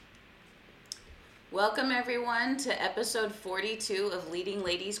Welcome everyone to episode 42 of Leading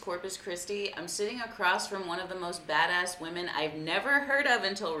Ladies Corpus Christi. I'm sitting across from one of the most badass women I've never heard of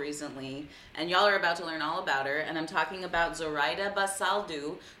until recently, and y'all are about to learn all about her. And I'm talking about Zoraida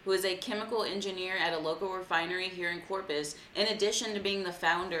Basaldu, who is a chemical engineer at a local refinery here in Corpus, in addition to being the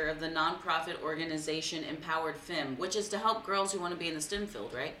founder of the nonprofit organization Empowered Femme, which is to help girls who want to be in the STEM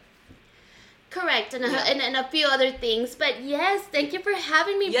field, right? Correct, and a few other things. But yes, thank you for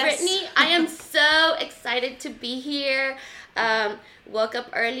having me, Yes. Brittany. I am so excited to be here. Woke up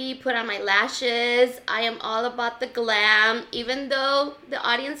early, put on my lashes. I am all about the glam, even though the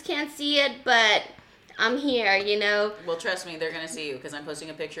audience can't see it, but I'm here, Well, trust me, they're going to see you because I'm posting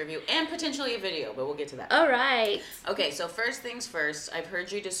a picture of you and potentially a video, but we'll get to that. All right. Okay, so first things first, I've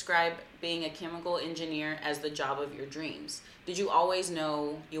heard you describe being a chemical engineer as the job of your dreams. Did you always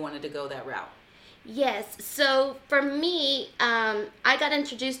know you wanted to go that route? Yes. So for me, I got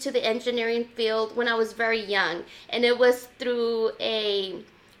introduced to the engineering field when I was very young, and it was through a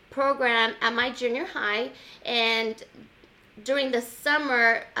program at my junior high. And during the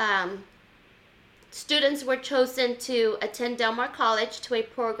summer, students were chosen to attend Del Mar College to a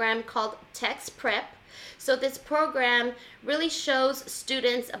program called Tex Prep. So this program really shows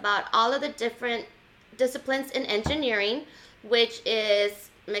students about all of the different disciplines in engineering, which is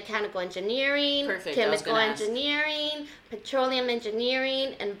mechanical engineering, Perfect. chemical engineering, petroleum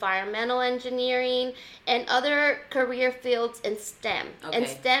engineering, environmental engineering, and other career fields in STEM. Okay. And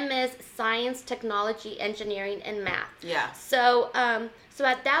STEM is science, technology, engineering, and math. Yeah. So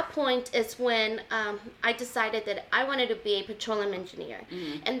at that point is when I decided that I wanted to be a petroleum engineer.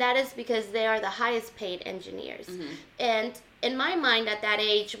 Mm-hmm. And that is because they are the highest paid engineers. Mm-hmm. And in my mind at that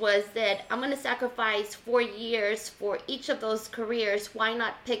age was that I'm going to sacrifice 4 years for each of those careers. Why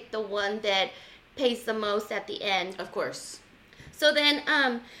not pick the one that pays the most at the end? Of course. So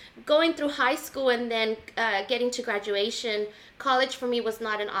then going through high school and then getting to graduation, college for me was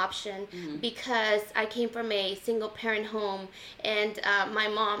not an option because I came from a single parent home and my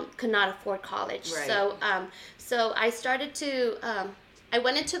mom could not afford college. Right. So I started to... I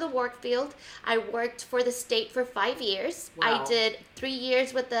went into the work field. I worked for the state for 5 years. Wow. I did 3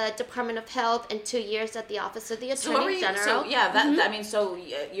 years with the Department of Health and 2 years at the Office of the So what were Attorney you, General. so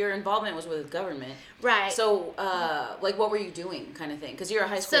yeah, your involvement was with government. Right. So, what were you doing kind of thing? Because you're a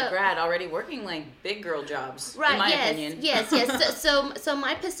high school So- grad already working like big girl jobs, Right. in my yes. opinion. Yes. So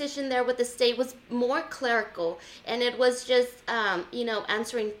my position there with the state was more clerical, and it was just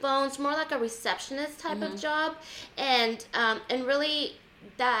answering phones, more like a receptionist type of job, and really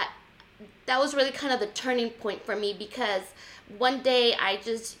that was really kind of the turning point for me because one day I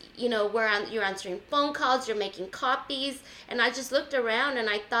just you're answering phone calls, you're making copies, and I just looked around and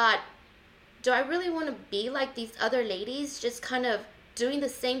I thought, do I really want to be like these other ladies, just kind of doing the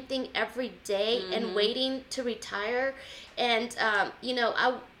same thing every day and waiting to retire? And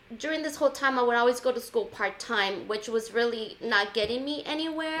during this whole time, I would always go to school part-time, which was really not getting me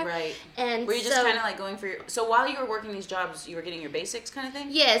anywhere. Right. And were you just kind of like going for your... So while you were working these jobs, you were getting your basics kind of thing?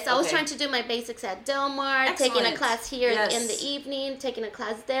 Yes, I was Okay. trying to do my basics at Del Mar, taking a Excellent. class here Yes. in the evening, taking a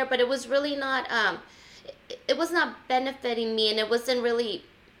class there, but it was really not, it was not benefiting me, and it wasn't really...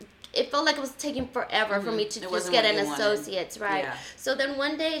 It felt like it was taking forever for me to It just wasn't get what an you wanted. associate's, right? Yeah. So then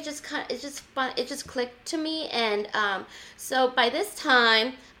one day it just clicked to me, and so by this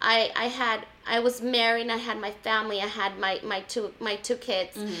time I was married, and I had my family, I had my two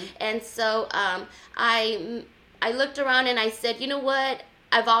kids, and so I looked around and I said, you know what?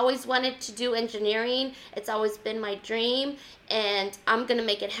 I've always wanted to do engineering. It's always been my dream, and I'm going to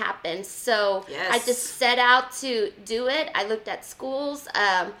make it happen. So Yes. I just set out to do it. I looked at schools.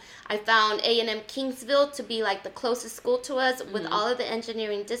 I found A&M Kingsville to be like the closest school to us with all of the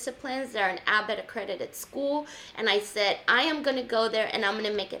engineering disciplines. They're an Abbott accredited school. And I said, I am going to go there and I'm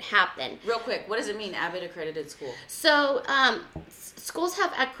going to make it happen. Real quick, what does it mean, Abbott accredited school? So schools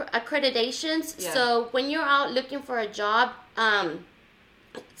have accreditations. Yeah. So when you're out looking for a job,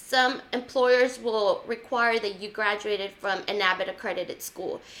 some employers will require that you graduated from an Abbott accredited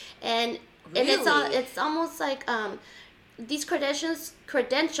school, and Really? it's almost like these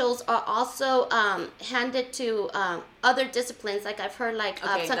credentials are also handed to other disciplines. Like I've heard, like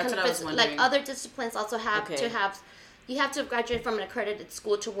Okay, some that's kind what I was of like wondering. other disciplines also have Okay. to have. You have to have graduated from an accredited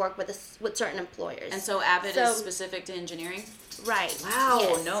school to work with certain employers. And so Abbott So- is specific to engineering? Right. Wow,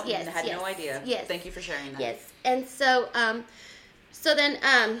 Yes, no, yes, had yes, no idea. Yes. Thank you for sharing that. Yes. And so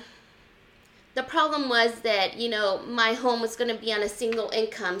then the problem was that, my home was going to be on a single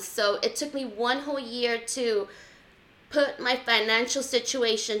income. So it took me one whole year to put my financial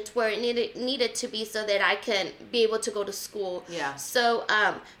situation to where it needed to be so that I can be able to go to school. Yeah. So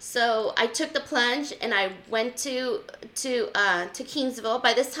I took the plunge and I went to Kingsville.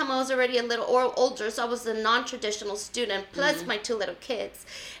 By this time I was already a little older, so I was a non-traditional student plus my 2 little kids.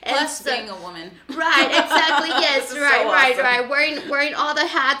 And plus being a woman. Right, exactly. Yes, right, so right, awesome. right. Wearing all the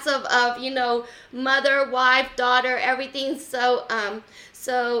hats of mother, wife, daughter, everything. So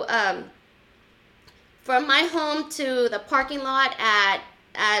from my home to the parking lot at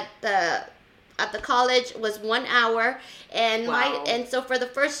the college was 1 hour, and Wow. so for the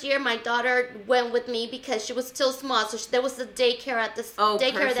first year my daughter went with me because she was still small, so there was a daycare at the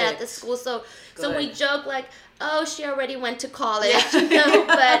perfect. at the school, so we Good. joke like, oh, she already went to college.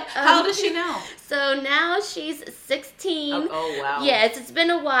 But how old is she now? So now she's 16. Oh wow. Yes, it's been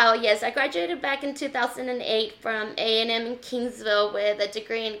a while. Yes, I graduated back in 2008 from A&M in Kingsville with a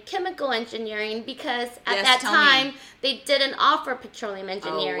degree in chemical engineering because at that time they didn't offer petroleum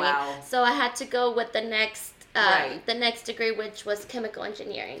engineering. Oh, wow. So I had to go with the next Right. the next degree, which was chemical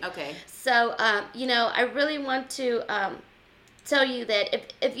engineering. Okay. So I really want to tell you that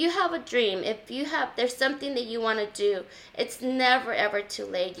if you have a dream, there's something that you want to do, it's never ever too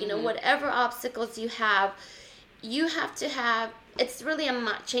late. Whatever obstacles you have to have, it's really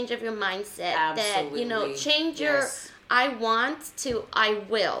a change of your mindset. Absolutely. That change Yes. your I want to I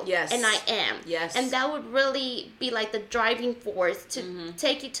will. Yes. And I am. Yes. And that would really be like the driving force to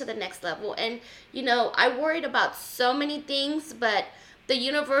take you to the next level. And I worried about so many things, but the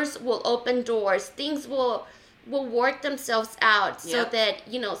universe will open doors. Things will work themselves out so that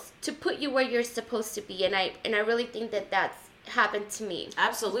to put you where you're supposed to be, and I really think that that's happened to me.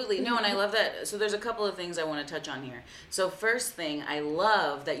 Absolutely. No, and I love that. So there's a couple of things I want to touch on here. So first thing, I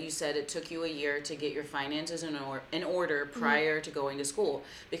love that you said it took you a year to get your finances in order prior to going to school,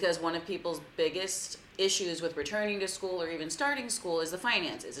 because one of people's biggest issues with returning to school or even starting school is the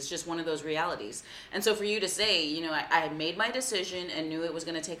finances. It's just one of those realities. And so for you to say, I had made my decision and knew it was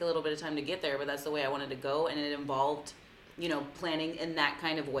going to take a little bit of time to get there, but that's the way I wanted to go, and it involved, planning in that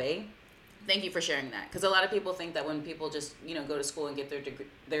kind of way. Thank you for sharing that, because a lot of people think that when people just go to school and get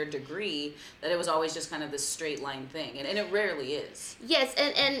their degree, that it was always just kind of this straight line thing, and it rarely is. Yes,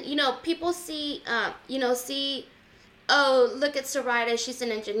 and people see oh, look at Soraya, she's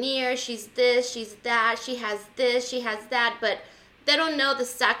an engineer, she's this, she's that, she has this, she has that, but they don't know the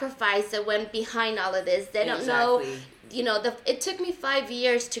sacrifice that went behind all of this. They don't know, it took me 5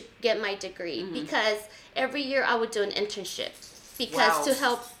 years to get my degree because every year I would do an internship. Because to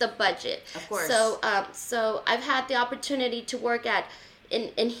help the budget. Of course. So I've had the opportunity to work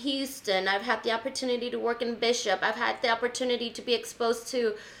in Houston. I've had the opportunity to work in Bishop. I've had the opportunity to be exposed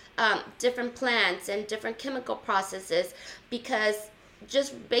to different plants and different chemical processes because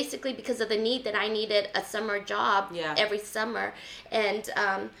basically because of the need that I needed a summer job every summer. And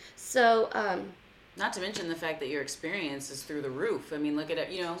not to mention the fact that your experience is through the roof. I mean, look at it,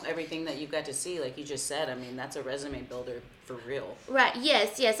 everything that you've got to see, like you just said. I mean, that's a resume builder for real. Right.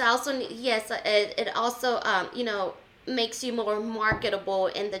 Yes. I also it also makes you more marketable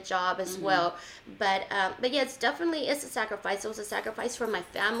in the job as well. But yeah, it's a sacrifice. It was a sacrifice for my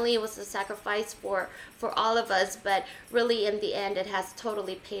family. It was a sacrifice for all of us. But really, in the end, it has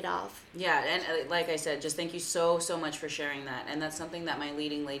totally paid off. Yeah, and like I said, just thank you so much for sharing that. And that's something that my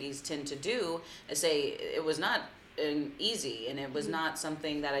leading ladies tend to do, is say it was not easy, and it was not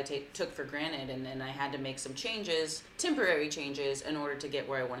something that I took for granted, and I had to make some temporary changes in order to get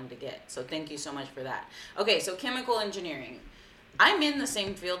where I wanted to get. So thank you so much for that. Okay, so chemical engineering. I'm in the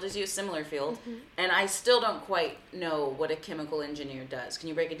same field as you, similar field, and I still don't quite know what a chemical engineer does. Can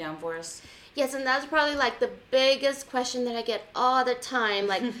you break it down for us? Yes, and that's probably like the biggest question that I get all the time.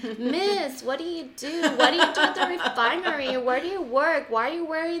 Like, Miss, what do you do? What do you do at the refinery? Where do you work? Why are you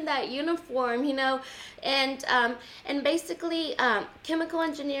wearing that uniform? And basically, chemical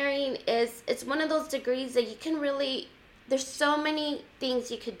engineering it's one of those degrees that you can really. There's so many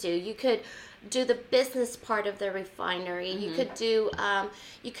things you could do. You could do the business part of the refinery. You could do.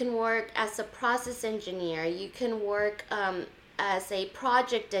 You can work as a process engineer. You can work. As a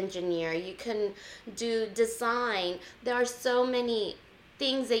project engineer, you can do design. There are so many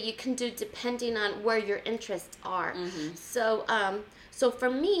things that you can do depending on where your interests are. So for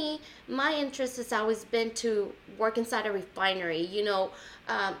me, my interest has always been to work inside a refinery,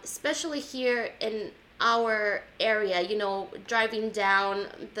 especially here in our area, driving down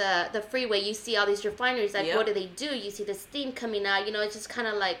the freeway, you see all these refineries, like what do they do? You see the steam coming out, it's just kind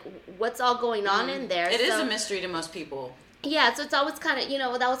of like, what's all going on in there? It is a mystery to most people. Yeah, so it's always kind of,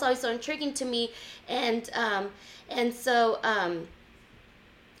 that was always so intriguing to me. And so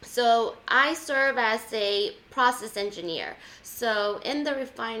So I serve as a process engineer. So in the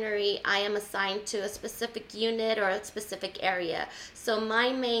refinery, I am assigned to a specific unit or a specific area. So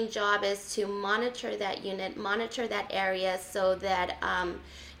my main job is to monitor that unit, monitor that area, so that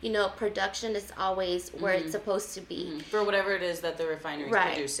production is always where it's supposed to be. For whatever it is that the refinery is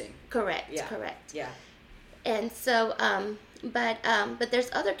producing. Correct. Yeah. Correct. Yeah. And so, but there's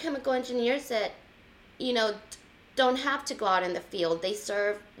other chemical engineers that, don't have to go out in the field. They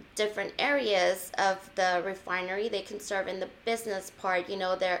serve different areas of the refinery. They can serve in the business part.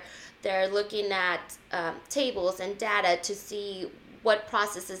 They're looking at tables and data to see what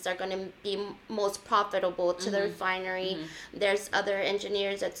processes are going to be most profitable to the refinery. There's other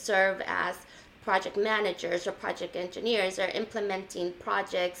engineers that serve as project managers or project engineers. Are implementing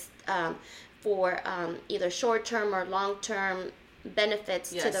projects for either short-term or long-term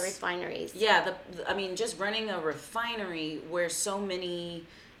benefits to the refineries. Yeah, just running a refinery where so many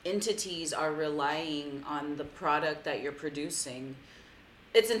entities are relying on the product that you're producing,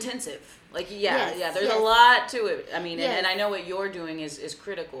 it's intensive. There's a lot to it. And I know what you're doing is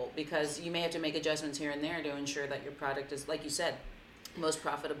critical, because you may have to make adjustments here and there to ensure that your product is, like you said, most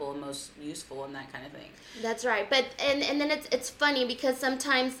profitable and most useful and that kind of thing. That's right. But and then it's funny, because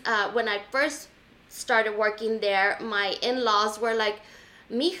sometimes when I first started working there, my in-laws were like,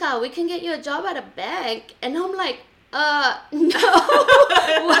 "Mija, we can get you a job at a bank." And I'm like, no. Why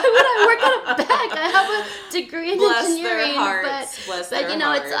would I work at a bank? I have a degree in engineering. Their hearts. Bless their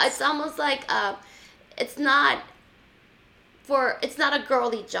hearts. It's almost like it's not a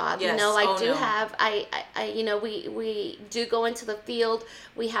girly job. Yes. We do go into the field.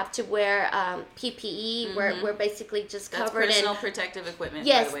 We have to wear PPE. We're basically just covered in personal protective equipment.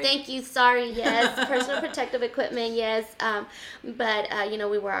 Yes, by the way. thank you. Sorry, yes, personal protective equipment. Yes, but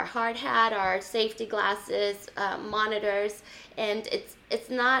we wear our hard hat, our safety glasses, monitors, and it's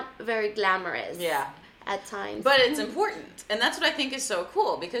not very glamorous. Yeah. At times. But it's important. And that's what I think is so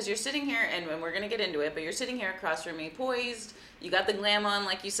cool, because you're sitting here, and we're going to get into it, but you're sitting here across from me, poised, you got the glam on,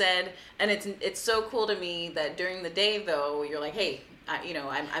 like you said, and it's so cool to me that during the day, though, you're like, hey,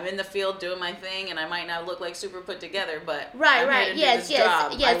 I'm in the field doing my thing, and I might not look like super put together, but I'm here to do this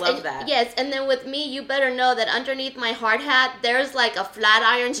job. I love that. Yes, and then with me, you better know that underneath my hard hat, there's like a flat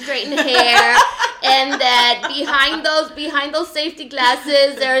iron straightened hair, and that behind those safety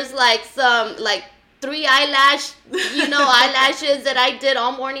glasses, there's like some, like, 3 eyelashes that I did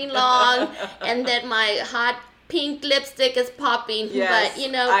all morning long, and that my hot pink lipstick is popping. Yes,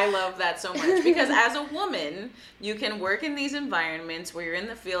 but I love that so much, because as a woman, you can work in these environments where you're in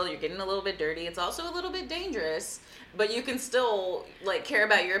the field, you're getting a little bit dirty. It's also a little bit dangerous, but you can still care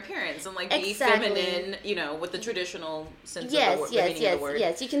about your appearance and be feminine, with the traditional sense of the word.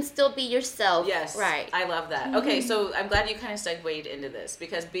 Yes, you can still be yourself. Yes, right. I love that. Okay, so I'm glad you kind of segued into this,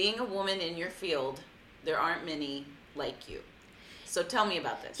 because being a woman in your field, there aren't many like you. So tell me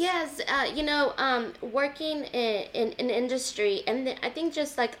about this. Yes, working in industry, and I think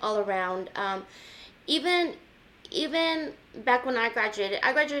just all around, even back when I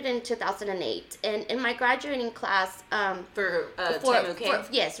graduated in 2008, and in my graduating class, for TMUK?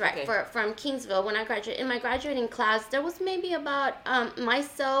 Yes, right, okay. From Kingsville, when I graduated, in my graduating class, there was maybe about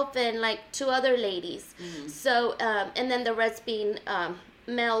myself and 2 other ladies. Mm-hmm. So, and then the rest being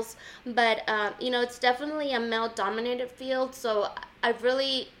males, but it's definitely a male-dominated field, so I've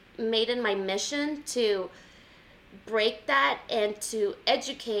really made it my mission to break that and to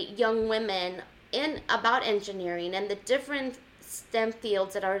educate young women about engineering and the different STEM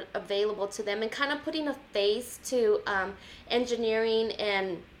fields that are available to them, and kind of putting a face to engineering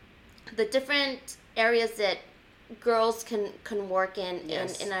and the different areas that girls can work in.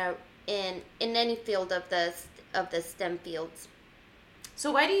 Yes. in any field of the STEM fields.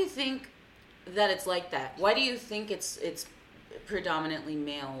 So why do you think that it's like that? Why do you think it's predominantly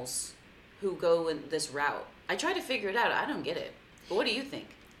males who go in this route? I try to figure it out. I don't get it. But what do you think?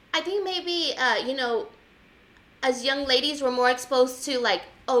 I think maybe, as young ladies, we're more exposed to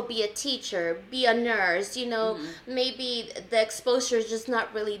be a teacher, be a nurse, maybe the exposure is just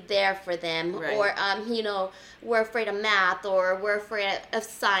not really there for them. Right. Or, we're afraid of math, or we're afraid of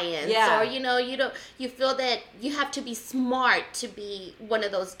science. Yeah. Or, you feel that you have to be smart to be one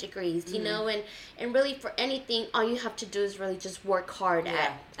of those degrees, and really for anything, all you have to do is really just work hard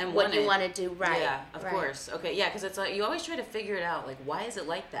at and what you want to do. Right. Yeah, of course. Okay, yeah, because it's you always try to figure it out, why is it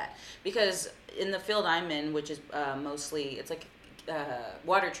like that? Because in the field I'm in, which is mostly, it's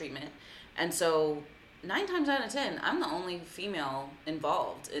water treatment, and so 9 times out of 10 I'm the only female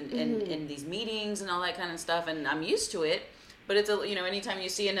involved in these meetings and all that kind of stuff, and I'm used to it, But it's anytime you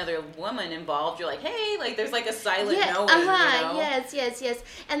see another woman involved, you're like, hey, like there's like a silent yeah, knowing, yes.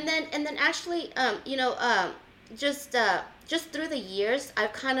 And then actually, just through the years,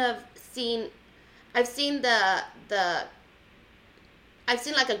 I've seen I've seen like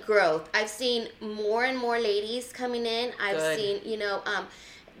a growth. I've seen more and more ladies coming in. I've Good. seen,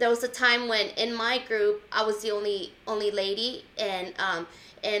 there was a time when in my group I was the only lady, and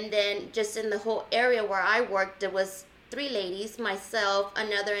then just in the whole area where I worked, there was 3 ladies, myself,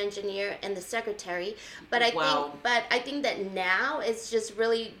 another engineer, and the secretary. But I think that now it's just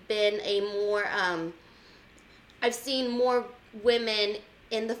really been a more. I've seen more women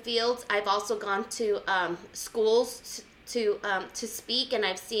in the fields. I've also gone to schools to speak, and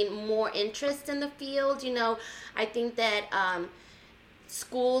I've seen more interest in the field. I think that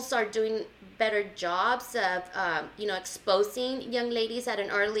schools are doing better jobs of exposing young ladies at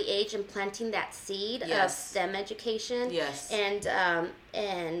an early age and planting that seed of STEM education. Yes. And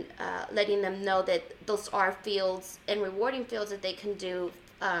letting them know that those are fields and rewarding fields that they can do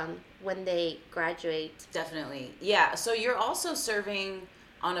when they graduate. Definitely. Yeah. So you're also serving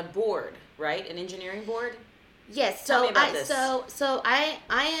on a board, right? An engineering board? Yes. Tell me about this. So I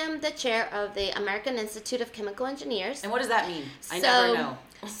am the chair of the American Institute of Chemical Engineers. And what does that mean? I never know.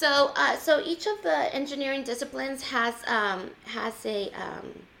 So each of the engineering disciplines has an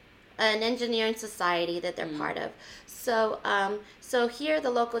engineering society that they're part of. So here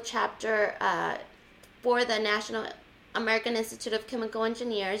the local chapter for the National American Institute of Chemical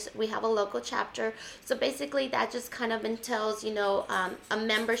Engineers, we have a local chapter. So basically that just kind of entails, a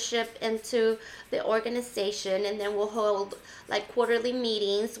membership into the organization, and then we'll hold like quarterly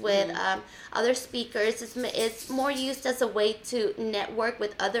meetings with other speakers. It's more used as a way to network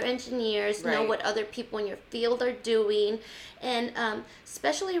with other engineers, know what other people in your field are doing, and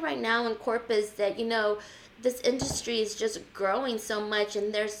especially right now in Corpus that, this industry is just growing so much,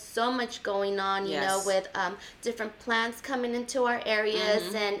 and there's so much going on, with different plants coming into our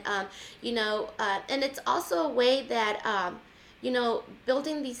areas, and and it's also a way that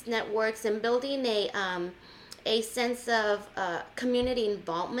building these networks and building a sense of community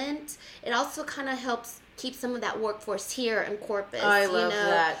involvement. It also kind of helps keep some of that workforce here in Corpus. I love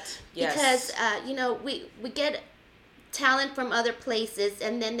that. Yes. Because we get talent from other places,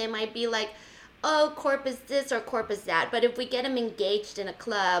 and then they might be like, oh, Corpus this or Corpus that. But if we get them engaged in a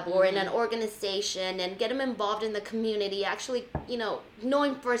club or in an organization and get them involved in the community, actually,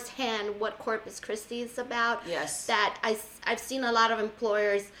 knowing firsthand what Corpus Christi is about, that I've seen a lot of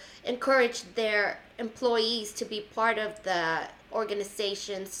employers encourage their employees to be part of the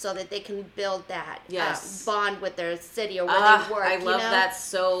organization so that they can build that bond with their city or where they work. I love that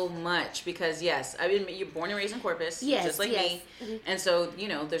so much because I mean, you're born and raised in Corpus, just like me, and so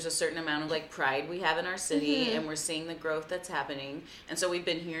there's a certain amount of like pride we have in our city, and we're seeing the growth that's happening, and so we've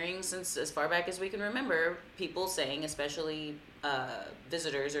been hearing since as far back as we can remember people saying, especially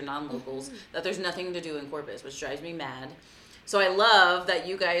visitors or non-locals, that there's nothing to do in Corpus, which drives me mad. So I love that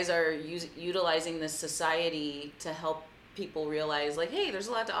you guys are utilizing this society to help people realize like, hey, there's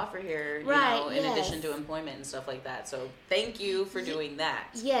a lot to offer here, in addition to employment and stuff like that. So thank you for doing that.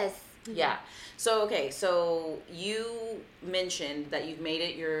 Yes. Yeah. So, okay. So you mentioned that you've made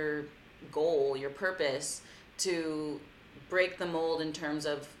it your goal, your purpose to break the mold in terms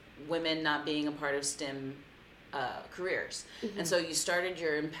of women not being a part of STEM careers. And so you started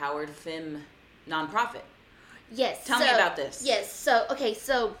your Empowered Femme nonprofit. Yes. Tell me about this. Yes. So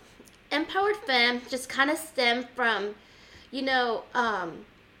Empowered Femme just kind of stemmed from,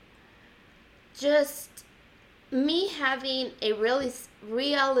 just me having a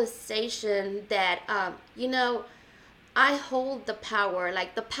realization that, I hold the power.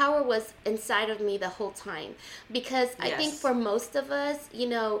 Like the power was inside of me the whole time, because I think for most of us,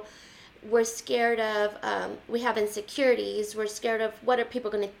 we're scared of, we have insecurities. We're scared of what are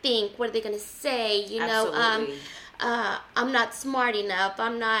people going to think? What are they going to say? Absolutely. I'm not smart enough.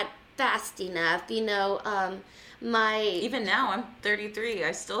 I'm not fast enough. Even now I'm 33.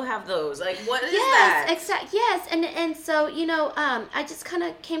 I still have those. Like, what is that? Yes, exactly. Yes, and so I just kind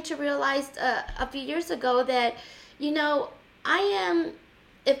of came to realize a few years ago that I am,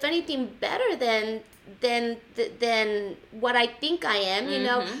 if anything, better than what I think I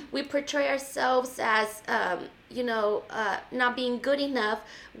am. We portray ourselves as not being good enough,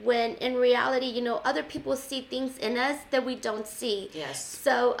 when in reality, other people see things in us that we don't see. Yes.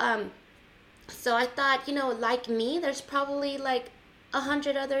 So I thought, like me, there's probably like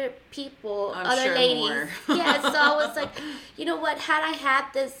 100 other people, other sure ladies. More. Yeah. So I was like, you know what? Had I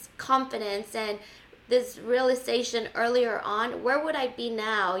had this confidence and this realization earlier on, where would I be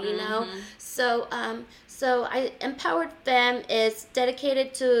now, you know? So Empowered Femme is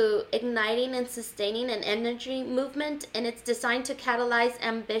dedicated to igniting and sustaining an energy movement, and it's designed to catalyze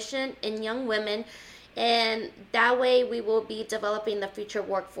ambition in young women, and that way we will be developing the future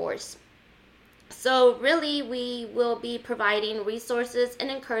workforce. So really, we will be providing resources and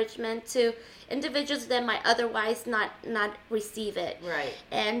encouragement to individuals that might otherwise not receive it. Right.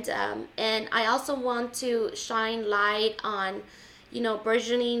 And I also want to shine light on,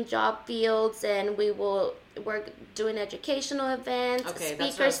 burgeoning job fields, and we're doing educational events,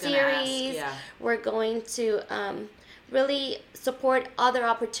 speaker series. Yeah. We're going to really support other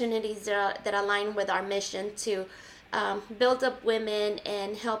opportunities that align with our mission to build up women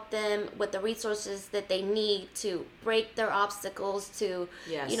and help them with the resources that they need to break their obstacles, to,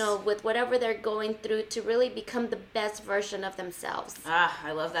 with whatever they're going through, to really become the best version of themselves.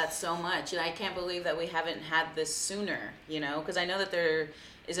 I love that so much. And I can't believe that we haven't had this sooner, because I know that there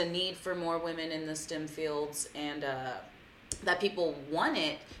is a need for more women in the STEM fields, and that people want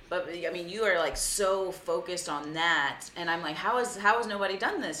it, but I mean, you are like so focused on that, and I'm like, how has nobody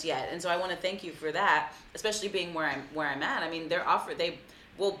done this yet? And so I want to thank you for that, especially being where I'm at. I mean, they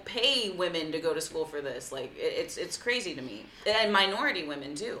will pay women to go to school for this. Like, it's crazy to me, and minority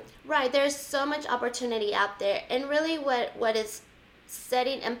women too. Right, there's so much opportunity out there, and really, what is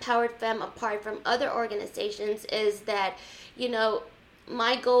setting Empowered Femme apart from other organizations is that,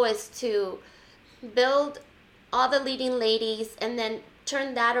 my goal is to build all the leading ladies and then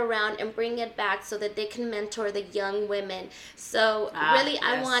turn that around and bring it back so that they can mentor the young women. So really, yes.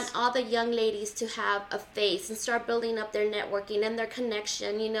 I want all the young ladies to have a face and start building up their networking and their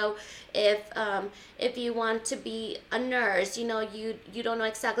connection. If you want to be a nurse, you don't know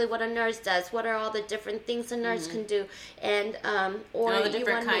exactly what a nurse does. What are all the different things a nurse can do? And or all the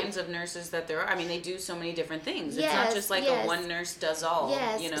different kinds of nurses that there are. I mean, they do so many different things. Yes, it's not just like a one nurse does all.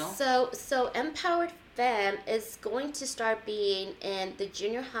 Yes. So Empowered Femme is going to start being in the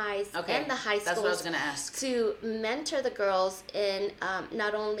junior highs and the high schools. That's what I was going to ask. To mentor the girls in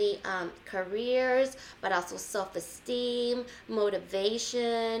not only careers, but also self-esteem,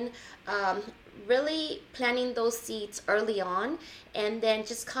 motivation, really planting those seeds early on, and then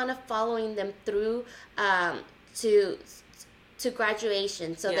just kind of following them through to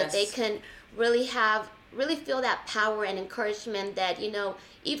graduation, so that they can really feel that power and encouragement that,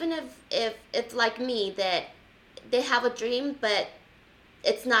 even if like me, that they have a dream, but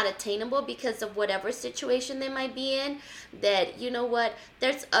it's not attainable because of whatever situation they might be in, that,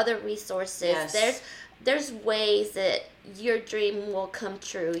 there's other resources. Yes. There's ways that your dream will come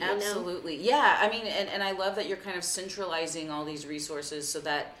true, Absolutely. Yeah, I mean, and I love that you're kind of centralizing all these resources so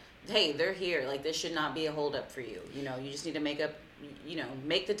that, hey, they're here. Like, this should not be a holdup for you. You just need to make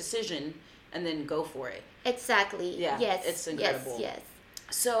the decision and then go for it. Exactly. Yeah. Yes. It's incredible. Yes.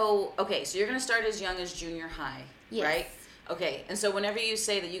 So, okay, so you're going to start as young as junior high, right? Okay, and so whenever you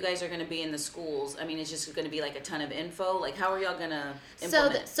say that you guys are going to be in the schools, I mean, it's just going to be like a ton of info. Like, how are y'all going to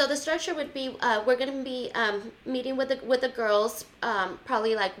implement? So the structure would be, we're going to be meeting with the girls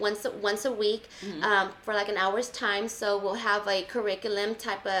probably like once a week for like an hour's time. So we'll have a curriculum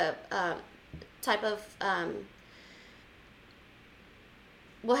type of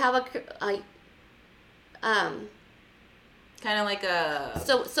we'll have a kind of like a...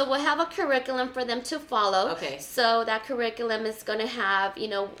 So we'll have a curriculum for them to follow. Okay. So that curriculum is going to have,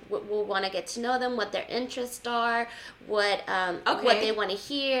 we'll want to get to know them, what their interests are, what they want to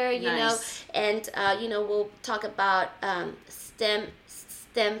hear, Nice. And, we'll talk about STEM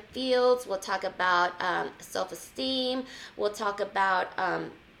fields. We'll talk about self-esteem. We'll talk about...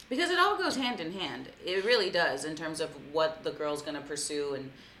 because it all goes hand in hand. It really does, in terms of what the girl's going to pursue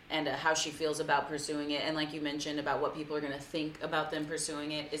and how she feels about pursuing it, and like you mentioned about what people are going to think about them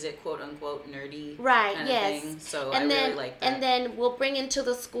pursuing it. Is it quote unquote nerdy? Right. Kind yes. of thing? So and really like that. And then we'll bring into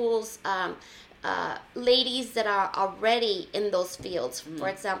the schools ladies that are already in those fields. For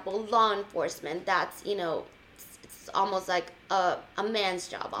example, law enforcement. That's it's almost like a man's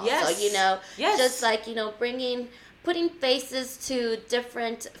job. Also, Yes. Yes. Just like putting faces to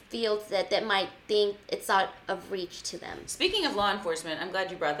different fields that might think it's out of reach to them. Speaking of law enforcement, I'm glad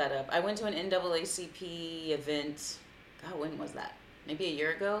you brought that up. I went to an NAACP event. God, when was that? Maybe a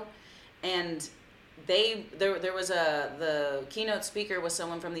year ago. And there was the keynote speaker was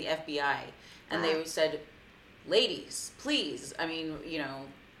someone from the FBI. And they said, ladies, please, I mean,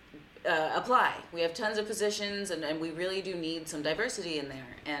 apply. We have tons of positions, and we really do need some diversity in there.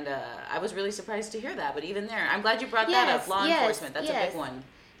 And I was really surprised to hear that. But even there, I'm glad you brought that up. Law enforcement, that's a big one.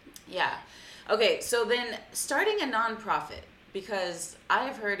 Yeah. Okay, so then starting a nonprofit, because I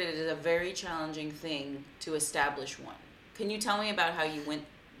have heard it is a very challenging thing to establish one. Can you tell me about how you went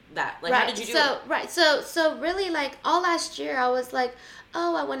that? Like, how did you do it? Right. So really, like, all last year, I was like,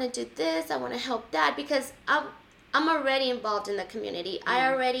 oh, I want to do this. I want to help that because I'm already involved in the community.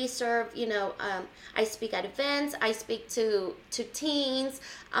 I already serve, I speak at events. I speak to teens.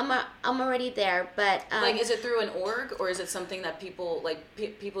 I'm already there. But like, is it through an org, or is it something that people like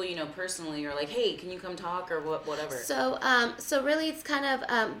people personally are like, hey, can you come talk or whatever? So really, it's kind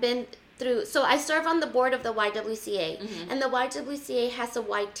of been through. So I serve on the board of the YWCA, and the YWCA has a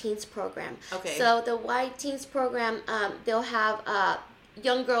White Teens program. Okay. So the White Teens program, they'll have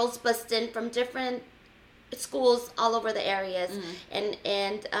young girls bussed in from different schools all over the areas, and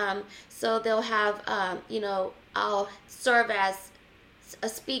so they'll have I'll serve as a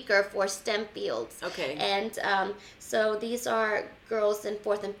speaker for STEM fields. Okay. And so these are girls in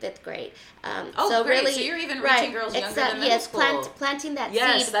 4th and 5th grade. So great. Really, so you're even reaching girls younger than middle school. Planting that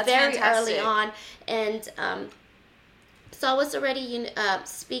seed very early on, and so I was already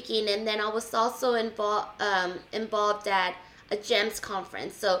speaking, and then I was also involved at a GEMS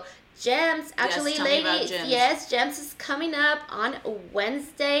conference. So GEMS, actually, ladies, yes, GEMS is coming up on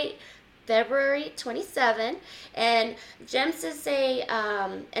Wednesday, February 27, and GEMS is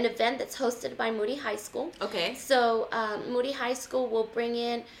an event that's hosted by Moody High School. Okay. So Moody High School will bring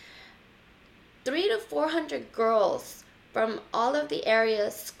in 300 to 400 girls from all of the area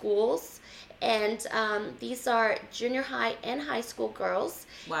schools, and these are junior high and high school girls.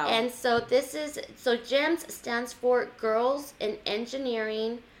 Wow. And so GEMS stands for Girls in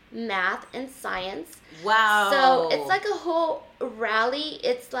Engineering, Math, and Science. Wow. So it's like a whole rally.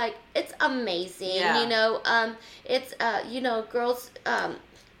 It's amazing. Yeah. It's girls,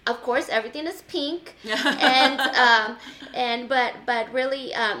 of course everything is pink. But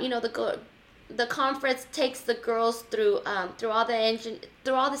really, the conference takes the girls through all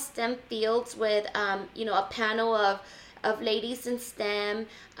the STEM fields with a panel of ladies in STEM,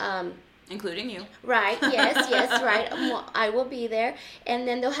 including you. Right. Yes. Right. I will be there, and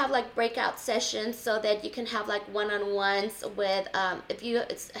then they'll have like breakout sessions so that you can have like one-on-ones with if you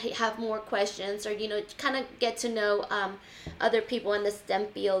have more questions, or kind of get to know other people in the STEM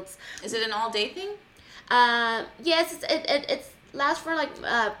fields. Is it an all-day thing? Yes. It's lasts for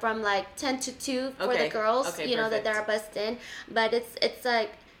from 10 to 2 for the girls. Okay, that they're bussed in, but it's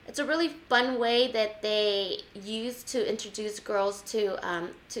a really fun way that they use to introduce girls to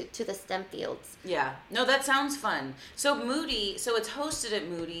the STEM fields. Yeah. No, that sounds fun. So it's hosted at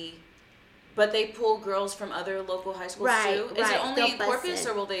Moody, but they pull girls from other local high schools too? Is it only in Corpus,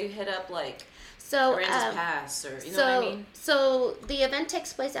 or will they hit up Aransas Pass, or what I mean? So the event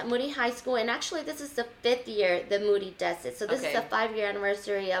takes place at Moody High School, and actually this is the 5th year that Moody does it. So this is the 5-year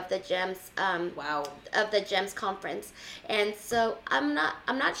anniversary of the GEMS of the GEMS conference. And so I'm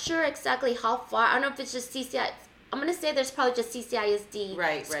not sure exactly how far. I don't know if it's just CCI. I'm gonna say there's probably just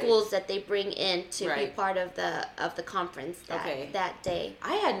CCISD schools that they bring in to be part of the conference that day.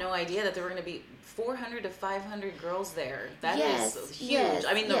 I had no idea that there were gonna be 400 to 500 girls there. That is huge. Yes,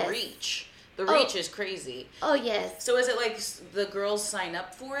 I mean, the reach. The reach is crazy. Oh, yes. So is it like the girls sign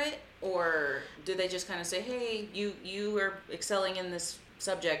up for it, or do they just kind of say, hey, you are excelling in this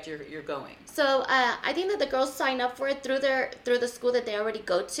subject, you're going? So I think that the girls sign up for it through the school that they already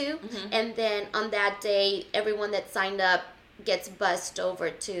go to, and then on that day, everyone that signed up gets bussed over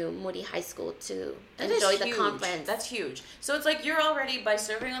to Moody High School to enjoy the conference. That's huge. So it's like you're already, by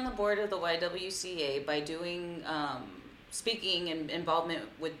serving on the board of the YWCA, by doing speaking and involvement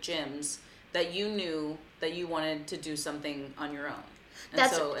with GEMS, that you knew that you wanted to do something on your own. And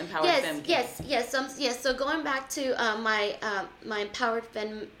so Empowered Femme came. Yes. So going back to my Empowered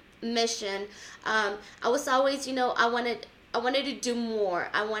Femme mission, I was always, I wanted to do more.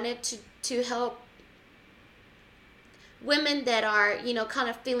 I wanted to help women that are, kind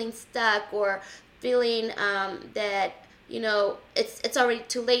of feeling stuck, or feeling that, it's already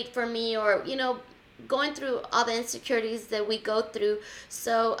too late for me, or, going through all the insecurities that we go through.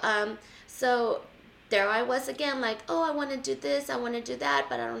 So there I was again, like, oh, I want to do this, I want to do that,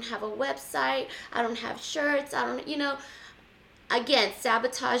 but I don't have a website, I don't have shirts, I don't, again,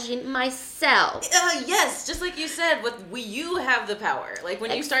 sabotaging myself. Yes, just like you said, you have the power. Like,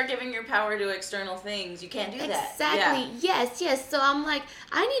 when you start giving your power to external things, you can't do that. Exactly. Yeah. Yes. So I'm like,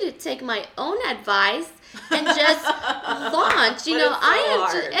 I need to take my own advice and just launch.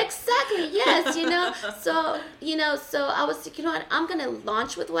 Exactly. Yes. So I was like, what, I'm gonna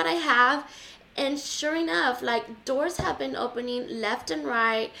launch with what I have. And sure enough, doors have been opening left and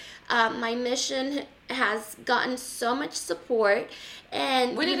right. My mission has gotten so much support.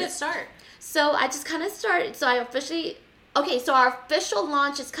 And when did it start? So I just kind of started. So I officially Okay, so our official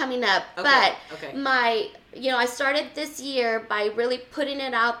launch is coming up, but I started this year by really putting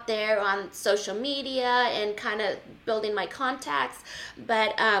it out there on social media and kind of building my contacts.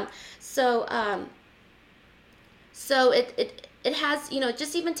 But so it has,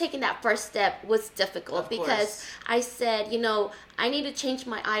 just even taking that first step was difficult because I said, I need to change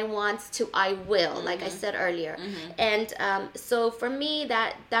my I wants to I will, like I said earlier. And so for me,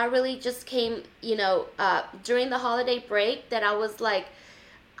 that really just came, during the holiday break, that I was like,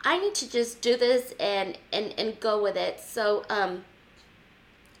 I need to just do this and go with it. So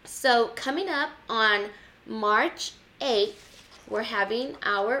so coming up on March 8th, we're having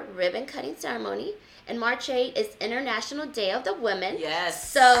our ribbon cutting ceremony. And March 8th is International Day of the Women.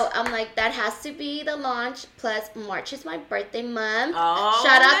 Yes. So I'm like, that has to be the launch. Plus, March is my birthday month. Oh,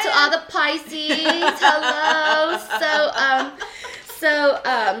 shout out to all the Pisces. Hello.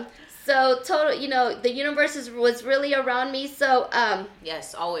 So total, the universe was really around me. So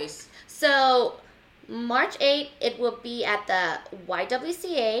yes, always. So March 8th, it will be at the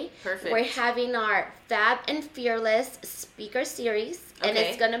YWCA. Perfect. We're having our Fab and Fearless speaker series. And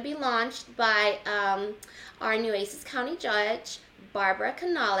it's going to be launched by our Nueces County Judge, Barbara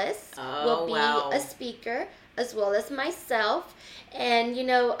Canales, will be a speaker, as well as myself. And,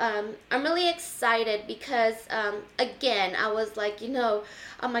 I'm really excited because, again, I was like, am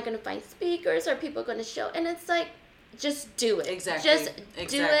I going to find speakers? Are people going to show? And it's like, just do it. Exactly. Just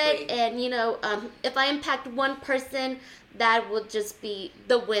do it. And, if I impact one person, that will just be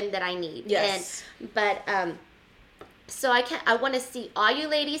the win that I need. Yes. So I want to see all you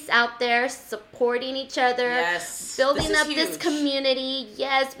ladies out there supporting each other, building up this community.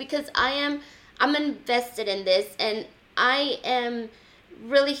 Yes, because I'm invested in this, and I am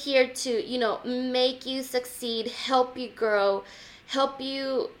really here to, make you succeed, help you grow, help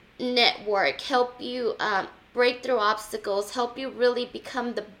you network, help you break through obstacles, help you really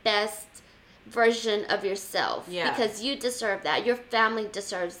become the best version of yourself. Yeah. Because you deserve that. Your family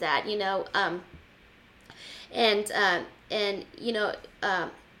deserves that,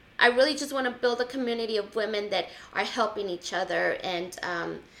 I really just want to build a community of women that are helping each other and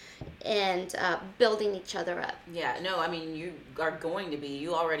building each other up. Yeah, no, I mean, you are going to be,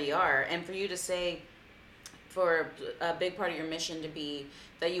 you already are. And for you to say, for a big part of your mission to be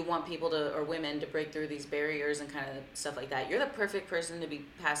that you want people to, or women, to break through these barriers and kind of stuff like that, you're the perfect person to be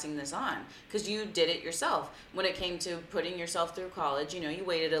passing this on, because you did it yourself. When it came to putting yourself through college, you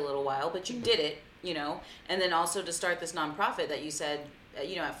waited a little while, but you did it, and then also to start this nonprofit that you said,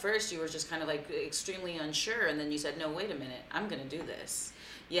 at first you were just kind of like extremely unsure, and then you said, no, wait a minute, I'm going to do this.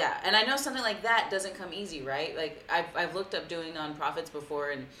 Yeah, and I know something like that doesn't come easy, right? Like, I've looked up doing nonprofits before,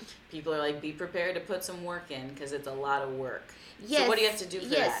 and people are like, be prepared to put some work in, because it's a lot of work. Yes. So what do you have to do for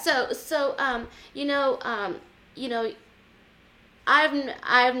that? Yes. So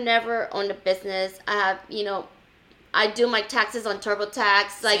I've never owned a business. I have, I do my taxes on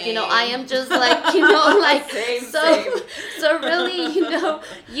TurboTax. Like, Same. I am just like, like, Same. So really,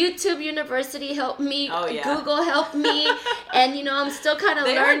 YouTube University helped me. Oh, yeah. Google helped me. And, I'm still kind of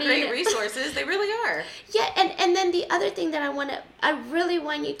learning. They are great resources. They really are. Yeah. And then the other thing that I really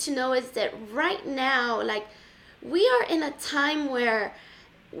want you to know is that right now, like, we are in a time where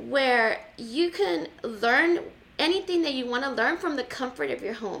you can learn anything that you want to learn from the comfort of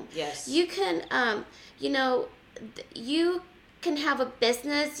your home. Yes. You can, you can have a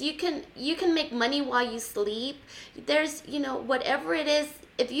business. You can make money while you sleep. There's, whatever it is,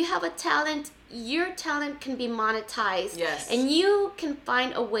 if you have a talent, your talent can be monetized. Yes. And you can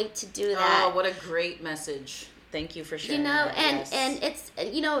find a way to do that. Oh, what a great message. Thank you for sharing that. And it's,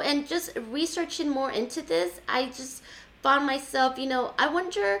 and just researching more into this, I just found myself, I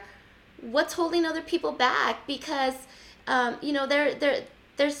wonder what's holding other people back, because,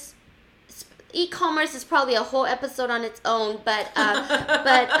 there's e-commerce is probably a whole episode on its own, but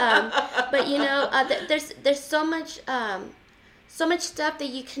there's so much stuff that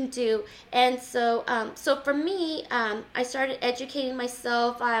you can do. And so for me, I started educating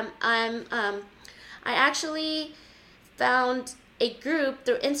myself. I actually found a group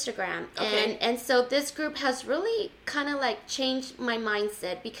through Instagram. Okay. And so this group has really kind of like changed my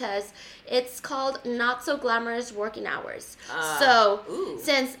mindset, because it's called Not So Glamorous Working Hours.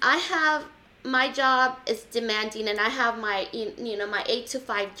 Since I have, my job is demanding, and I have my, my 8 to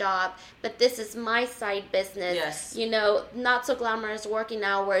 5 job, but this is my side business. Yes. Not So Glamorous Working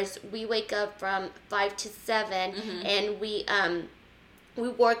Hours, we wake up from 5 to 7, and we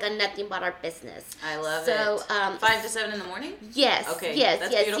work on nothing but our business. I love it. 5 to 7 in the morning? Yes. Okay. Yes.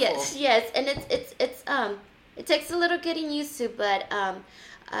 That's yes. beautiful. Yes. And it's it takes a little getting used to, but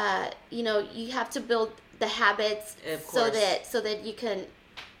you have to build the habits, so that you can,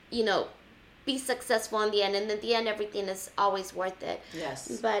 you know, be successful in the end, and in the end everything is always worth it.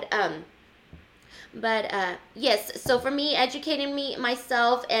 Yes. But yes, so for me, educating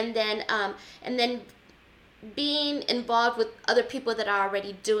myself, and then being involved with other people that are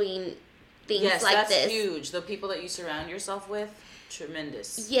already doing things like this. Yes, that's huge. The people that you surround yourself with,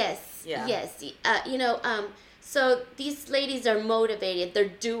 tremendous. Yes. Yeah. Yes. You know, so these ladies are motivated. They're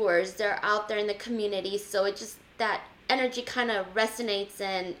doers. They're out there in the community. So it just, that energy kind of resonates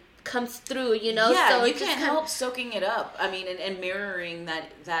and comes through, you know. Yeah, so you can't help soaking it up. I mean, and mirroring that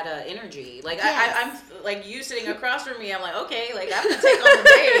energy. Like I'm like, you sitting across from me, I'm like, okay, like I'm gonna take on the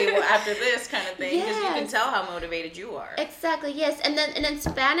day after this kind of thing, because you can tell how motivated you are. Exactly. Yes. And then in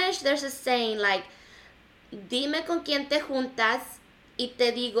Spanish, there's a saying like, "Dime con quién te juntas y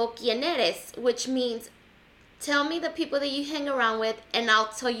te digo quién eres," which means, tell me the people that you hang around with, and I'll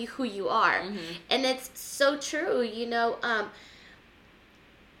tell you who you are. Mm-hmm. And it's so true, you know.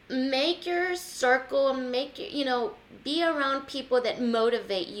 Make your circle, you know, be around people that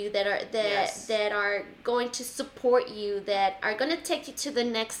motivate you, that are going to support you, that are going to take you to the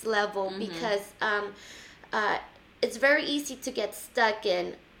next level. Mm-hmm. Because it's very easy to get stuck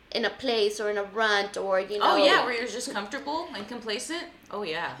in a place or in a rut, or, you know. Oh yeah, where you're just comfortable and complacent. Oh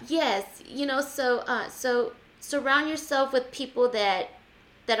yeah. Yes, you know, so surround yourself with people that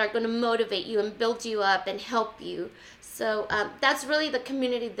are going to motivate you and build you up and help you. So that's really the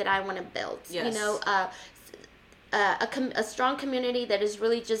community that I want to build. Yes. You know, a strong community that is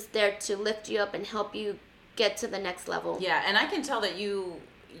really just there to lift you up and help you get to the next level. Yeah, and I can tell that you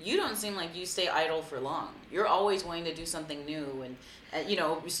don't seem like you stay idle for long. You're always wanting to do something new and you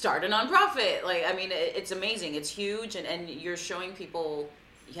know, start a nonprofit. Like, I mean, it's amazing. It's huge, and you're showing people,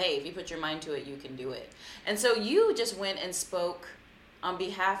 hey, if you put your mind to it, you can do it. And so you just went and spoke on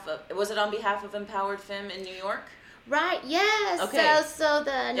behalf of Empowered Femme in New York? Right. Yes. Okay. So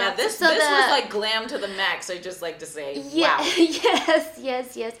this was like glam to the max. I just like to say. Yeah. Wow.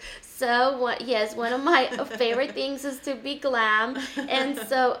 Yes. So one of my favorite things is to be glam, and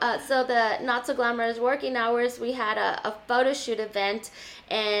so the Not So Glamorous Working Hours, we had a photo shoot event,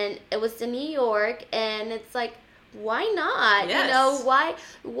 and it was in New York, and it's like, why not? Yes. You know,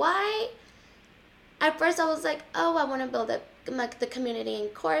 why? At first I was like, oh, I want to build the community in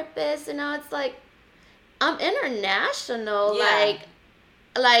Corpus, and now it's like, I'm international. Yeah.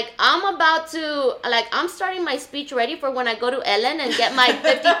 Like I'm starting my speech ready for when I go to Ellen and get my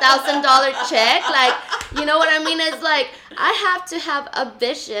 $50,000 check. Like, you know what I mean? It's like, I have to have a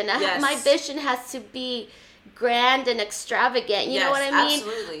vision. My vision has to be grand and extravagant. You know what I mean?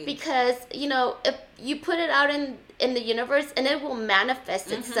 Absolutely. Because, you know, if you put it out in the universe, and it will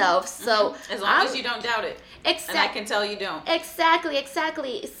manifest itself. So as long as you don't doubt it. Exactly. And I can tell you don't.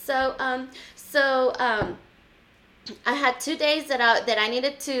 Exactly. So I had 2 days that I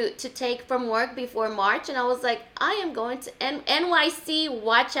needed to take from work before March, and I was like, I am going to NYC.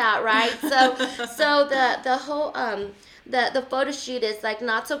 Watch out, right? So the whole the photo shoot is like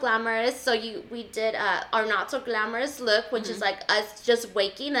Not So Glamorous. So we did our Not So Glamorous look, which is like us just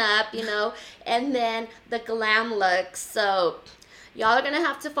waking up, you know, and then the glam look. So y'all are gonna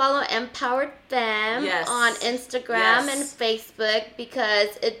have to follow Empowered Femme on Instagram and Facebook,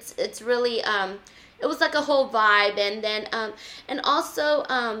 because it's really it was like a whole vibe, and then and also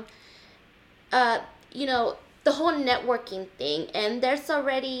you know, the whole networking thing, and there's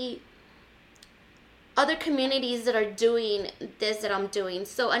already other communities that are doing this that I'm doing.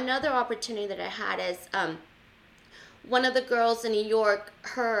 So another opportunity that I had is one of the girls in New York,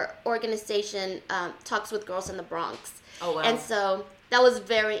 her organization talks with girls in the Bronx. Oh, wow. And so that was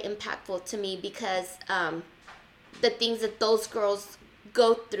very impactful to me, because the things that those girls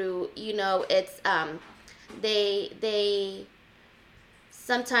go through, you know, it's they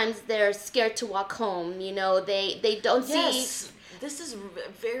sometimes they're scared to walk home, you know, they don't see. This is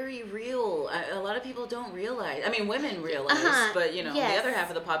very real. A lot of people don't realize. I mean, women realize, but, you know, the other half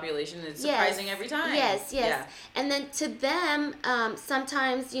of the population is surprising every time. Yes. Yeah. And then to them,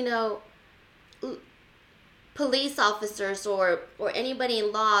 sometimes, you know, police officers or anybody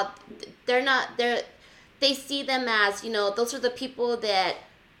in law, they see them as, you know, those are the people that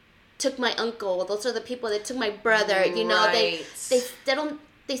took my uncle. Those are the people that took my brother. You know,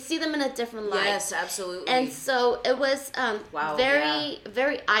 they see them in a different light. Yes, absolutely. And so it was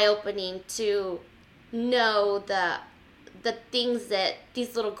very eye-opening to know the things that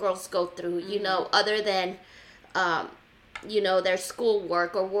these little girls go through, you know, other than, you know, their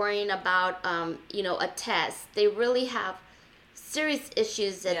schoolwork or worrying about, you know, a test. They really have serious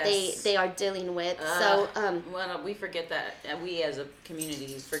issues that Yes. they are dealing with. Well, we forget that. We as a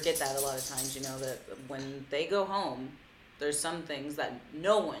community forget that a lot of times. You know that when they go home, there's some things that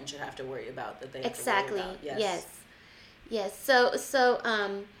no one should have to worry about that they have exactly. to worry about. Yes.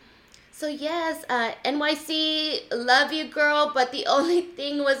 So yes, NYC, love you, girl. But the only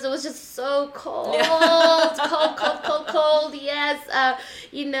thing was, it was just so cold, cold. Yes,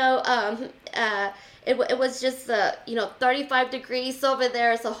 it was just 35 degrees over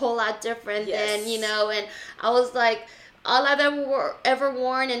there. It's a whole lot different than And I was like, all I've ever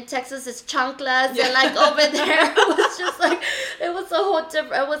worn in Texas is chanclas, and like over there it was just like it was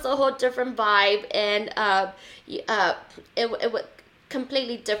a whole different vibe, and it was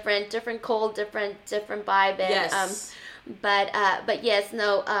completely different cold, different vibe, and but yes,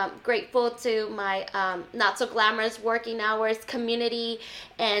 no, grateful to my not so glamorous working hours community,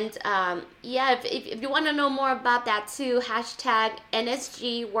 and if you want to know more about that too, hashtag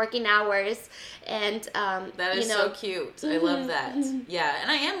NSG working hours, and that is so cute. I love that. Yeah,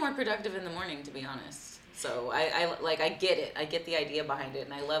 and I am more productive in the morning, to be honest. So I get it. I get the idea behind it,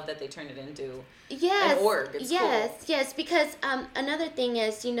 and I love that they turned it into an org. It's cool. Yes, because another thing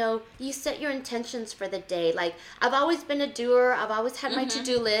is, you set your intentions for the day. Like, I've always been a doer. I've always had my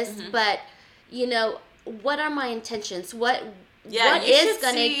to-do list, but what are my intentions? What is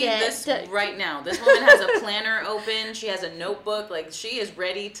going to get this right now? This woman has a planner open. She has a notebook. Like, she is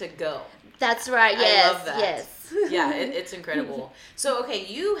ready to go. That's right. Yes. I love that. Yes. Yeah, it's incredible. So, okay,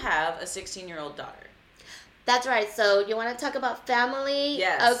 you have a 16-year-old daughter. That's right. So you want to talk about family?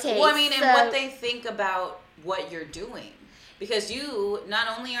 Yes. Okay. Well, I mean, and what they think about what you're doing. Because not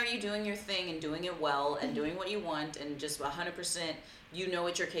only are you doing your thing and doing it well and doing what you want and just 100%, you know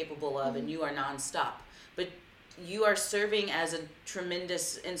what you're capable of and you are nonstop. But you are serving as a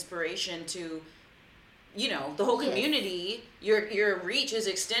tremendous inspiration to, the whole community. Your reach is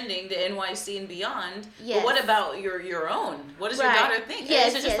extending to NYC and beyond. Yes. But what about your own? What does your daughter think?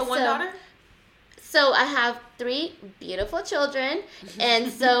 Yes, is it just the one daughter? So I have 3 beautiful children,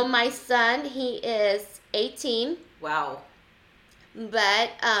 and so my son, he is 18. Wow.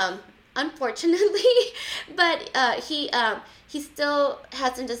 But unfortunately, he still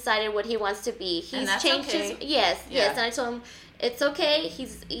hasn't decided what he wants to be. He's changed his yes, and I told him it's okay.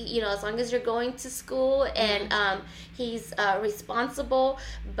 He's as long as you're going to school and he's responsible,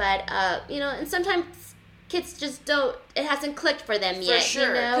 but and sometimes kids just don't. It hasn't clicked for them yet. For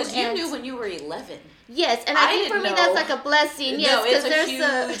sure, because you knew when you were 11. Yes, and I think for me that's like a blessing. Yes, no, it's a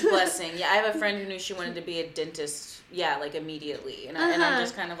huge blessing. Yeah, I have a friend who knew she wanted to be a dentist. Yeah, like immediately, and I'm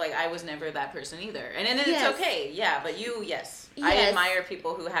just kind of like, I was never that person either, and it's okay. Yeah, but I admire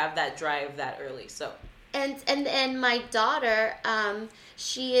people who have that drive that early. So and my daughter,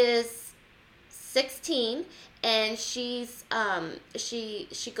 she is 16. And she's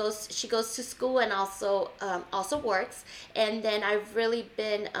she goes to school and also works, and then I've really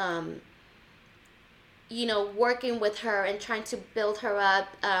been working with her and trying to build her up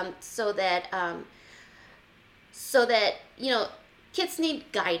so that kids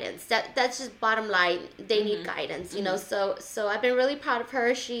need guidance. That's just bottom line. They need guidance, So I've been really proud of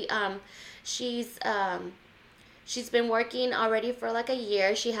her. She's been working already for like a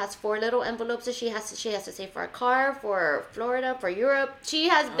year. She has 4 little envelopes that she has to save for a car, for Florida, for Europe. She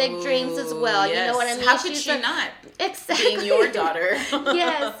has big dreams as well. Yes. You know what I mean? How could she not? Exactly. Being your daughter.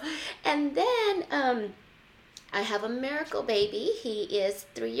 Yes. And then I have a miracle baby. He is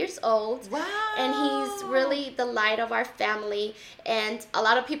 3 years old. Wow. And he's really the light of our family. And a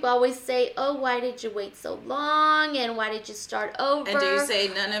lot of people always say, oh, why did you wait so long? And why did you start over? And do you say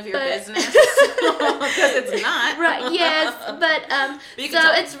none of your business? Because it's not. Right, yes. But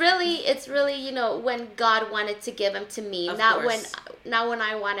so it's really, when God wanted to give him to me, not when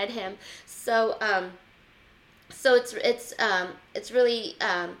I wanted him. So it's really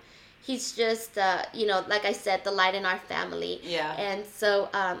he's just, like I said, the light in our family. Yeah. And so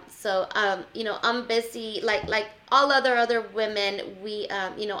I'm busy, like all other women. We,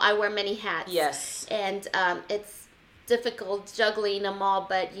 I wear many hats. Yes. And it's difficult juggling them all,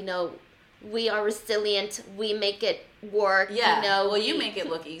 but we are resilient. We make it work. Yeah. Well, you make it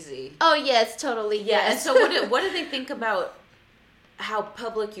look easy. Oh yes, totally. Yeah. Yes. And so what do they think about how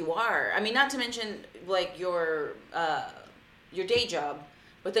public you are? I mean, not to mention like your day job.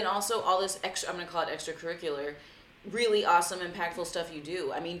 But then also all this extra, I'm going to call it extracurricular. really awesome, impactful stuff you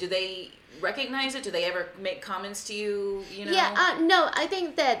do. I mean, do they recognize it? Do they ever make comments to you? You know? Yeah, no, I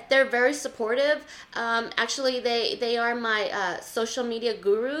think that they're very supportive. Actually, they are my social media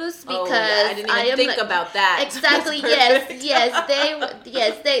gurus because I didn't even think about that. Exactly.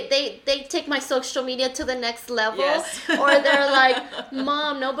 They take my social media to the next level. Yes. Or they're like,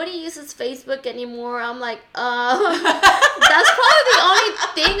 Mom, nobody uses Facebook anymore. I'm like, that's probably the only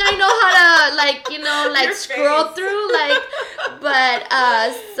thing I know how to Your scroll face. through, but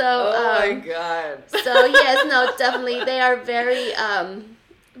oh my God. So yes, no, definitely they are very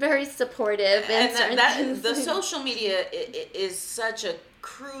very supportive And certain that things. the social media is such a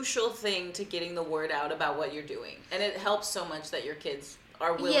crucial thing to getting the word out about what you're doing, and it helps so much that your kids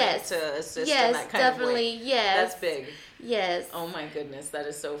are willing to assist in that kind of way. Yes, That's big. Yes. Oh my goodness, that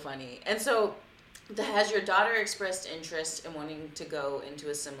is so funny. And so, has your daughter expressed interest in wanting to go into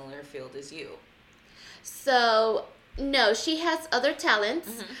a similar field as you? So no, she has other talents.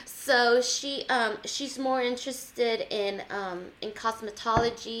 Mm-hmm. So she's more interested in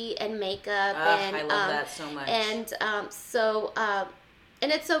cosmetology and makeup. And I love that so much. And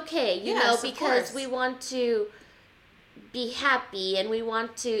and it's okay, Yes, because of course. we want to be happy and we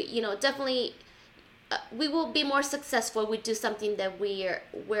want to, definitely. We will be more successful if we do something that we're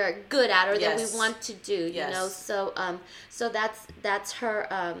good at or that we want to do. Yes. So that's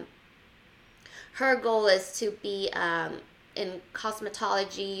her. Her goal is to be in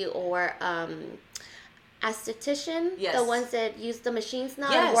cosmetology or esthetician. Yes. The ones that use the machines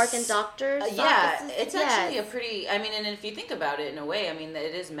now Yes. and work in doctors' yeah, offices. it's actually a pretty. I mean, and if you think about it in a way, I mean,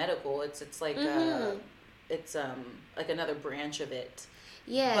 it is medical. It's like it's like another branch of it.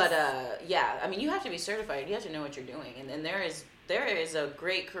 Yes. But yeah, I mean, you have to be certified. You have to know what you're doing, and there is a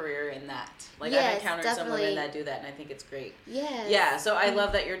great career in that. Like Yes, I've encountered some women that do that, and I think it's great. Yes. Yeah, so I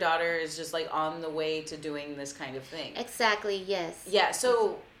love that your daughter is just like on the way to doing this kind of thing. Exactly. Yes. Yeah,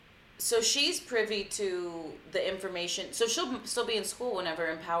 so she's privy to the information. So she'll still be in school whenever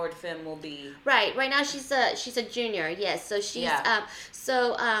Empowered Femme will be. Right. Right now she's a junior. Yes. So she's Yeah.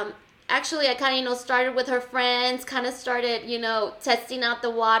 actually I kind of started with her friends, kind of started testing out the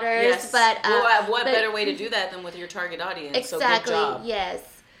waters. Yes. But what but, better way to do that than with your target audience? Exactly. So good job. Yes.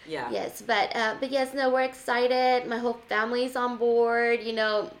 Yeah. Yes, but yes, no, we're excited. My whole family's on board.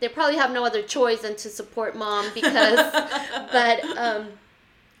 They probably have no other choice than to support Mom because,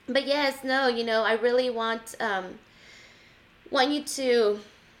 but yes, no, I really want you to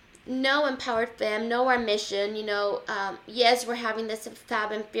know Empowered Femme, know our mission. Yes, we're having this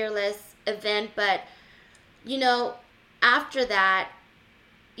Fab and Fearless event, but after that,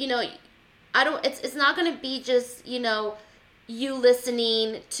 I don't. It's not going to be just you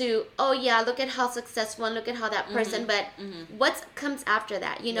listening to, oh yeah, look at how successful and look at how that person, but what comes after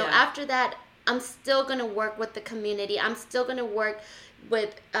that? After that, I'm still going to work with the community. I'm still going to work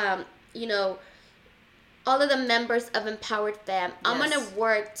with, all of the members of Empowered Femme. I'm going to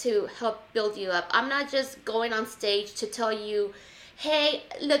work to help build you up. I'm not just going on stage to tell you, hey,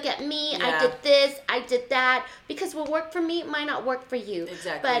 look at me, I did this, I did that, because what worked for me might not work for you.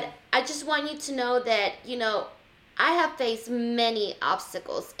 Exactly. But I just want you to know that, I have faced many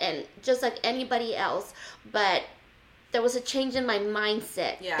obstacles, and just like anybody else, but there was a change in my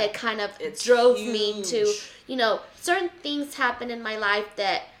mindset that kind of drove me to, certain things happened in my life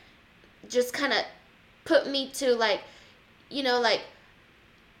that just kind of put me to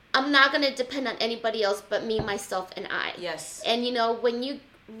I'm not going to depend on anybody else but me, myself, and I. Yes. And, when you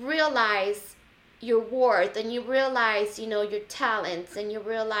realize your worth and you realize, your talents and you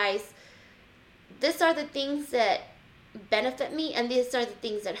realize these are the things that benefit me and these are the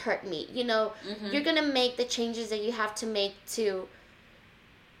things that hurt me. You're going to make the changes that you have to make to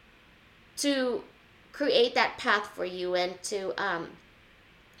create that path for you and to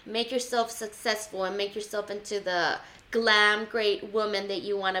make yourself successful and make yourself into the glam, great woman that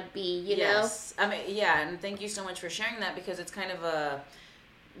you want to be, Yes. I mean, yeah, and thank you so much for sharing that because it's kind of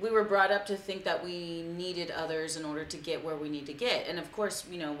we were brought up to think that we needed others in order to get where we need to get. And of course,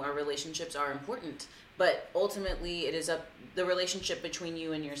 our relationships are important, but ultimately it is the relationship between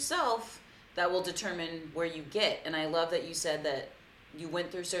you and yourself that will determine where you get. And I love that you said that you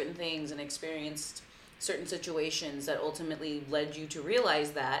went through certain things and experienced certain situations that ultimately led you to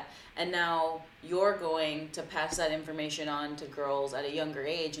realize that, and now you're going to pass that information on to girls at a younger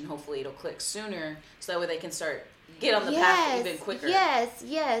age, and hopefully it'll click sooner so that way they can start get on the path even quicker. Yes,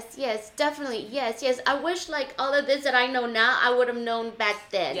 definitely. Yes. I wish like all of this that I know now, I would have known back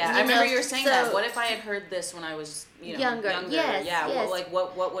then. Yeah, I remember you were saying that. What if I had heard this when I was, younger? Yes. Yeah. Yes.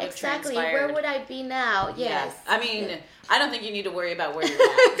 What would have exactly. transpired? Where would I be now? Yes. I mean, I don't think you need to worry about where you're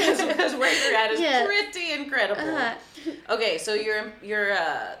at because where you're at is pretty incredible. Okay, so you're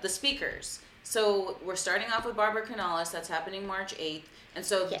the speakers. So we're starting off with Barbara Canales. That's happening March 8th. And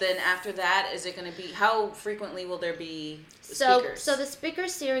so then after that, is it going to be, how frequently will there be speakers? So the speaker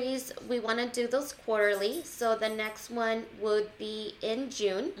series, we want to do those quarterly. So the next one would be in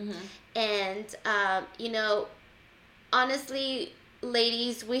June. And, honestly,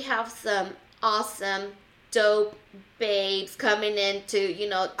 ladies, we have some awesome, dope babes coming in to,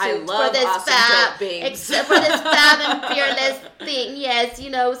 I love for this awesome, dope babes. Except for this fab and fearless thing. Yes,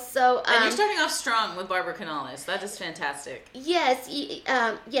 so. And you're starting off strong with Barbara Canales. That is fantastic. Yes, we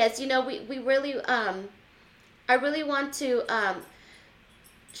really, I really want to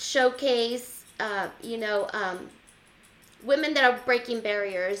showcase, women that are breaking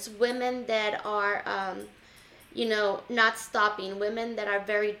barriers, women that are, not stopping, women that are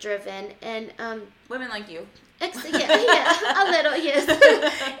very driven, and women like you. A little, yes.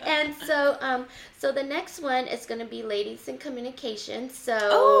 And so the next one is going to be ladies in communication. So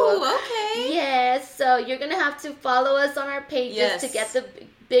okay. Yes, so you're going to have to follow us on our pages to get the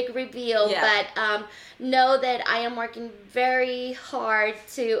big reveal. But know that I am working very hard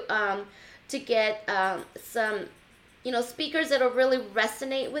to get some speakers that will really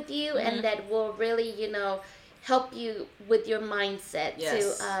resonate with you and that will really help you with your mindset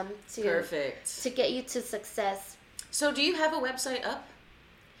to perfect to get you to success. So do you have a website up?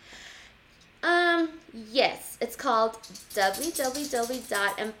 Yes, it's called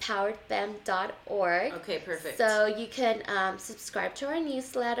www.empoweredfem.org. Okay, perfect. So you can subscribe to our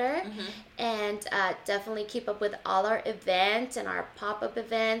newsletter and definitely keep up with all our events and our pop-up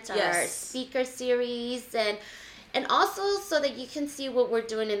events, our speaker series, and also so that you can see what we're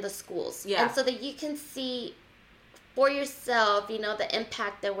doing in the schools. Yeah. And so that you can see for yourself, the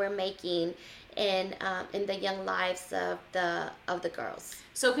impact that we're making in the young lives of the girls.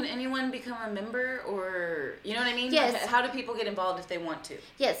 So can anyone become a member, or you know what I mean? Yes. How do people get involved if they want to?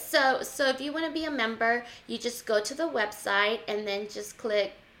 Yes. So if you want to be a member, you just go to the website and then just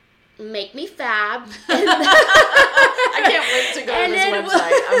click Make Me Fab. I can't wait to go to this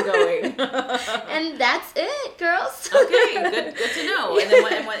website. I'm going. And that's it, girls. Okay, good to know.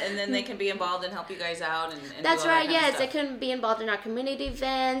 And then they can be involved and help you guys out. And that's right. Yes, they can be involved in our community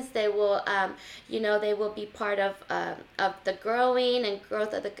events. They will, they will be part of the growing and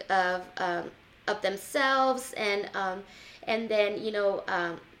growth of themselves, and then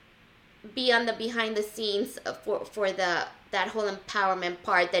be on the behind the scenes for that whole empowerment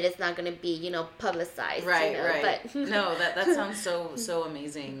part that is not going to be publicized. Right. But no, that sounds so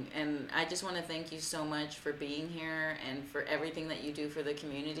amazing, and I just want to thank you so much for being here and for everything that you do for the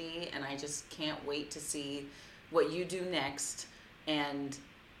community, and I just can't wait to see what you do next. And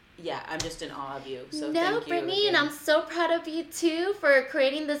I'm just in awe of you. So thank you, Brittany, and I'm so proud of you too for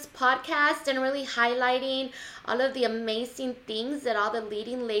creating this podcast and really highlighting all of the amazing things that all the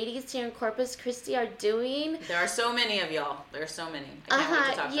leading ladies here in Corpus Christi are doing. There are so many of y'all. There are so many. I can't wait to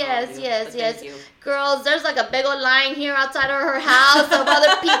talk to all of you. Yes. Thank you. Girls, there's like a big old line here outside of her house of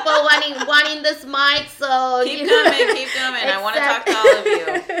other people wanting this mic. So keep coming. I want to talk to all of you.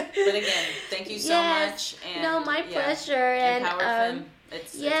 But again, thank you so much. And my pleasure. Empowered Fem.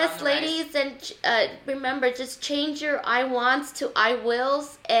 It's ladies, rise. And remember, just change your I wants to I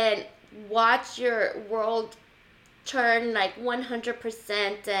wills and watch your world turn like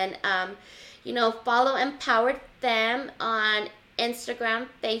 100%. And follow Empowered Fem on Instagram,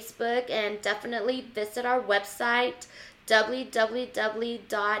 Facebook, and definitely visit our website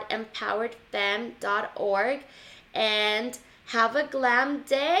www.empoweredfem.org and have a glam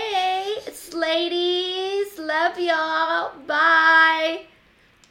day. Ladies, love y'all. Bye.